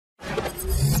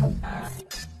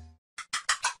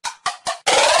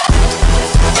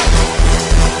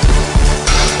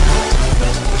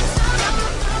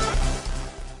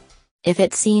If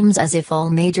it seems as if all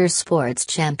major sports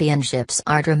championships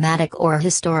are dramatic or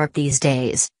historic these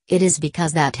days, it is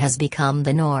because that has become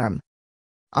the norm.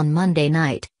 On Monday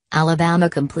night, Alabama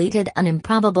completed an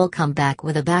improbable comeback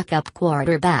with a backup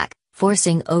quarterback,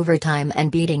 forcing overtime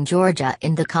and beating Georgia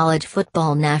in the College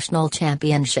Football National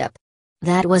Championship.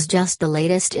 That was just the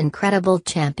latest incredible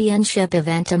championship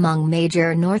event among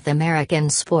major North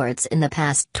American sports in the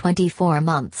past 24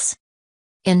 months.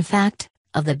 In fact,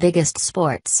 of the biggest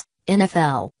sports,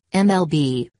 NFL,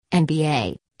 MLB,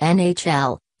 NBA,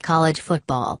 NHL, college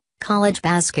football, college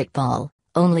basketball,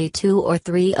 only 2 or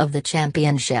 3 of the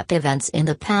championship events in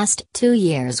the past 2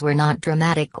 years were not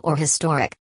dramatic or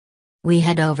historic. We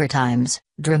had overtimes,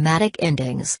 dramatic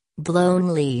endings,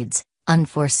 blown leads,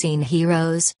 unforeseen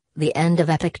heroes, the end of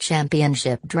epic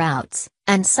championship droughts,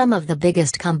 and some of the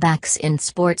biggest comebacks in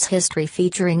sports history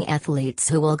featuring athletes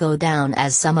who will go down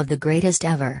as some of the greatest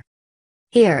ever.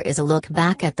 Here is a look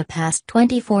back at the past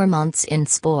 24 months in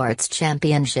sports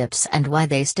championships and why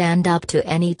they stand up to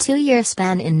any 2-year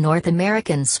span in North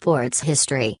American sports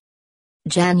history.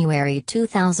 January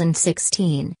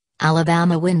 2016,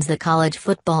 Alabama wins the College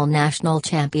Football National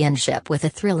Championship with a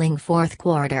thrilling fourth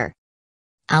quarter.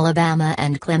 Alabama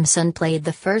and Clemson played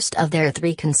the first of their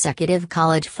 3 consecutive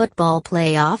college football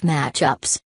playoff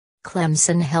matchups.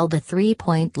 Clemson held a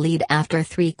 3-point lead after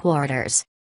 3 quarters.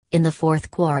 In the fourth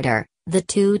quarter, the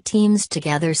 2 teams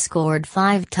together scored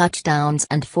 5 touchdowns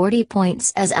and 40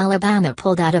 points as Alabama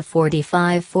pulled out a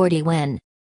 45-40 win.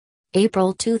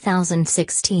 April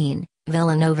 2016,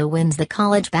 Villanova wins the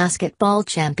college basketball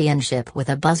championship with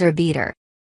a buzzer beater.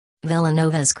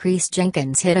 Villanova's Chris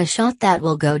Jenkins hit a shot that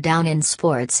will go down in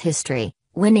sports history,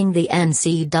 winning the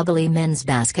NCAA men's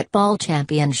basketball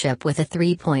championship with a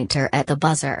 3-pointer at the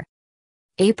buzzer.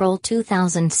 April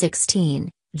 2016,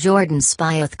 Jordan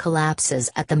Spieth collapses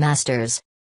at the Masters.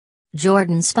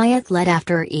 Jordan Spieth led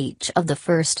after each of the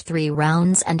first 3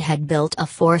 rounds and had built a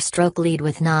 4-stroke lead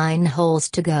with 9 holes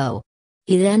to go.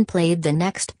 He then played the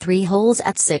next 3 holes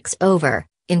at 6 over,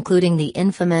 including the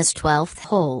infamous 12th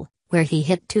hole, where he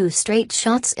hit 2 straight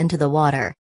shots into the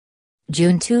water.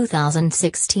 June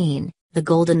 2016, the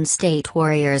Golden State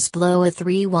Warriors blow a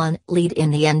 3-1 lead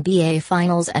in the NBA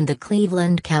Finals and the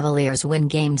Cleveland Cavaliers win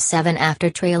Game 7 after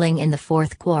trailing in the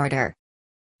fourth quarter.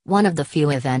 One of the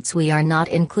few events we are not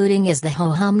including is the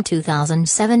ho-hum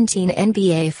 2017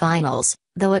 NBA Finals,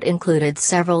 though it included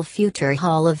several future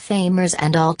Hall of Famers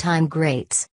and all-time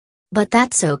greats. But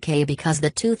that's okay because the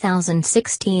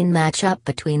 2016 matchup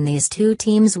between these 2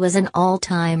 teams was an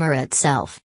all-timer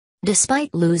itself.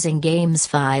 Despite losing Games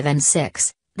 5 and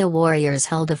 6, the Warriors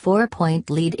held a 4-point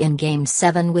lead in Game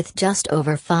 7 with just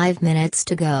over 5 minutes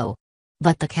to go.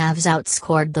 But the Cavs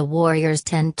outscored the Warriors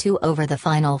 10-2 over the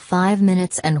final 5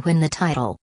 minutes and win the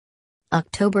title.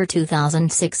 October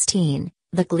 2016,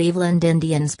 the Cleveland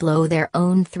Indians blow their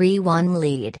own 3-1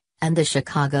 lead, and the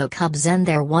Chicago Cubs end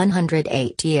their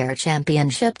 108-year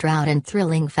championship drought in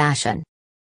thrilling fashion.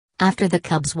 After the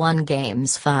Cubs won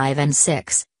Games 5 and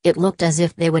 6, it looked as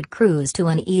if they would cruise to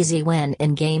an easy win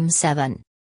in Game 7.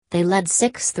 They led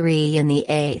 6-3 in the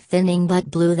 8th inning but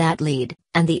blew that lead,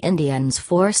 and the Indians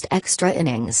forced extra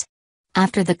innings.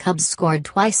 After the Cubs scored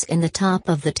twice in the top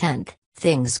of the 10th,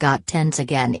 things got tense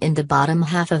again in the bottom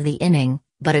half of the inning,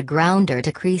 but a grounder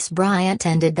to Chris Bryant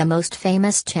ended the most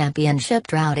famous championship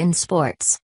drought in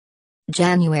sports.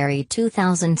 January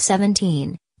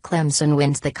 2017, Clemson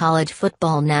wins the College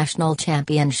Football National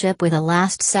Championship with a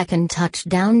last-second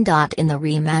touchdown. In the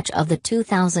rematch of the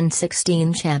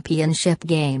 2016 championship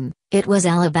game, it was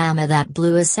Alabama that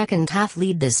blew a second-half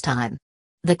lead this time.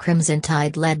 The Crimson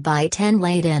Tide led by 10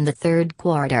 late in the third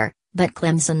quarter, but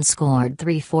Clemson scored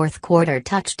 3 fourth-quarter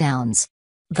touchdowns.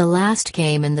 The last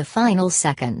came in the final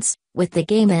seconds, with the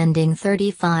game ending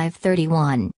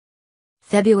 35-31.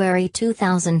 February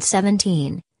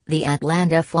 2017, the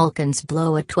Atlanta Falcons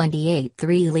blow a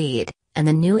 28-3 lead, and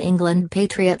the New England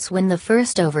Patriots win the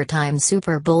first overtime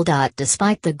Super Bowl.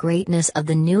 Despite the greatness of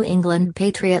the New England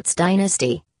Patriots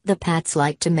dynasty, the Pats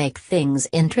like to make things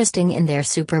interesting in their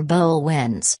Super Bowl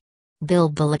wins.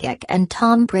 Bill Belichick and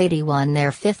Tom Brady won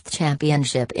their 5th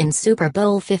championship in Super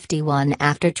Bowl 51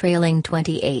 after trailing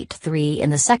 28-3 in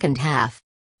the second half.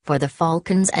 For the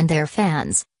Falcons and their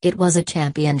fans, it was a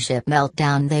championship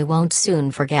meltdown they won't soon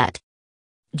forget.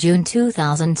 June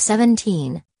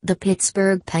 2017, the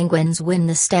Pittsburgh Penguins win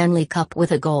the Stanley Cup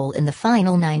with a goal in the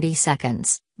final 90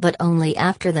 seconds, but only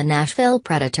after the Nashville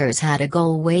Predators had a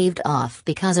goal waved off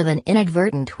because of an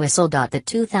inadvertent whistle. The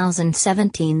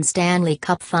 2017 Stanley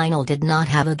Cup final did not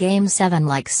have a Game 7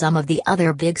 like some of the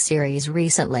other big series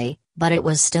recently, but it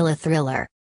was still a thriller.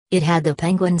 It had the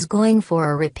Penguins going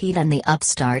for a repeat and the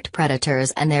upstart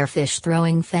Predators and their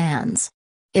fish-throwing fans.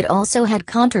 It also had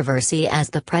controversy as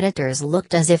the Predators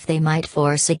looked as if they might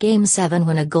force a Game 7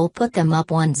 when a goal put them up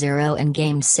 1-0 in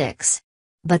Game 6.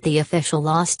 But the official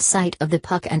lost sight of the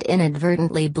puck and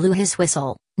inadvertently blew his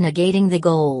whistle, negating the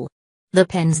goal. The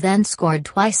Pens then scored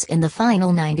twice in the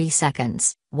final 90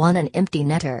 seconds, won an empty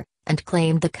netter, and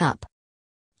claimed the cup.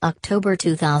 October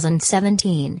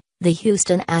 2017, the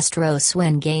Houston Astros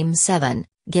win Game 7,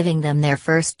 giving them their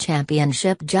first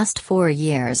championship just 4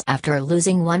 years after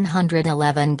losing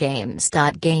 111 games.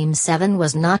 Game 7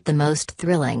 was not the most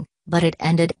thrilling, but it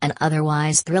ended an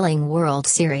otherwise thrilling World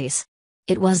Series.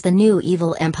 It was the new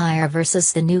evil empire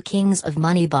versus the new kings of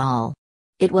Moneyball.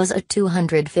 It was a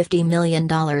 $250 million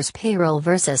payroll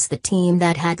versus the team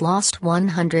that had lost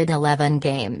 111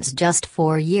 games just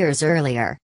 4 years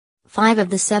earlier. 5 of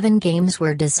the 7 games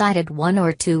were decided 1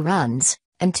 or 2 runs,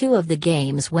 and 2 of the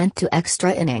games went to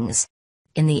extra innings.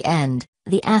 In the end,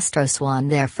 the Astros won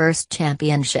their first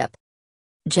championship.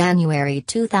 January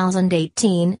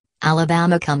 2018,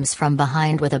 Alabama comes from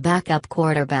behind with a backup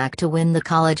quarterback to win the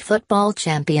college football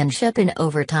championship in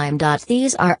overtime.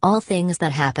 These are all things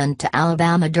that happened to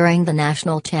Alabama during the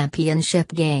national championship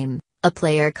game. A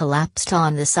player collapsed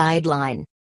on the sideline.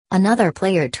 Another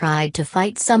player tried to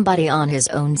fight somebody on his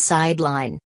own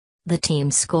sideline. The team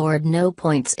scored no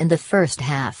points in the first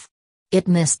half. It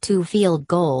missed 2 field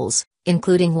goals,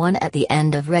 including one at the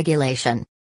end of regulation.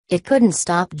 It couldn't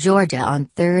stop Georgia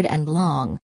on 3rd and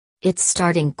long. Its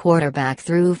starting quarterback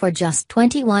threw for just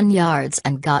 21 yards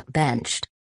and got benched.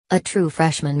 A true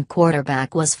freshman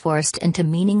quarterback was forced into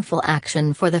meaningful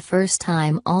action for the first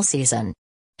time all season.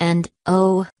 And,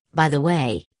 oh, by the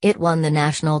way, it won the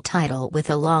national title with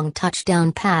a long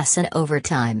touchdown pass in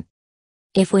overtime.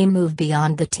 If we move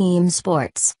beyond the team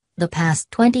sports, the past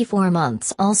 24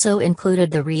 months also included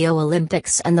the Rio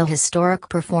Olympics and the historic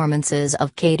performances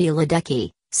of Katie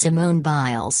Ledecky, Simone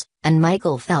Biles, and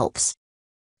Michael Phelps.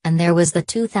 And there was the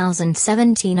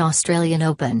 2017 Australian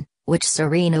Open, which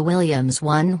Serena Williams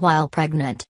won while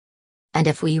pregnant. And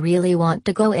if we really want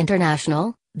to go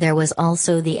international, there was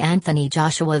also the Anthony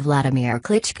Joshua-Vladimir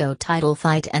Klitschko title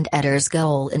fight and Eder's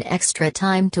goal in extra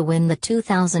time to win the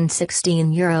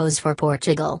 2016 Euros for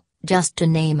Portugal, just to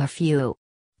name a few.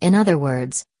 In other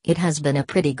words, it has been a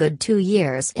pretty good 2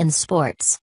 years in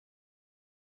sports.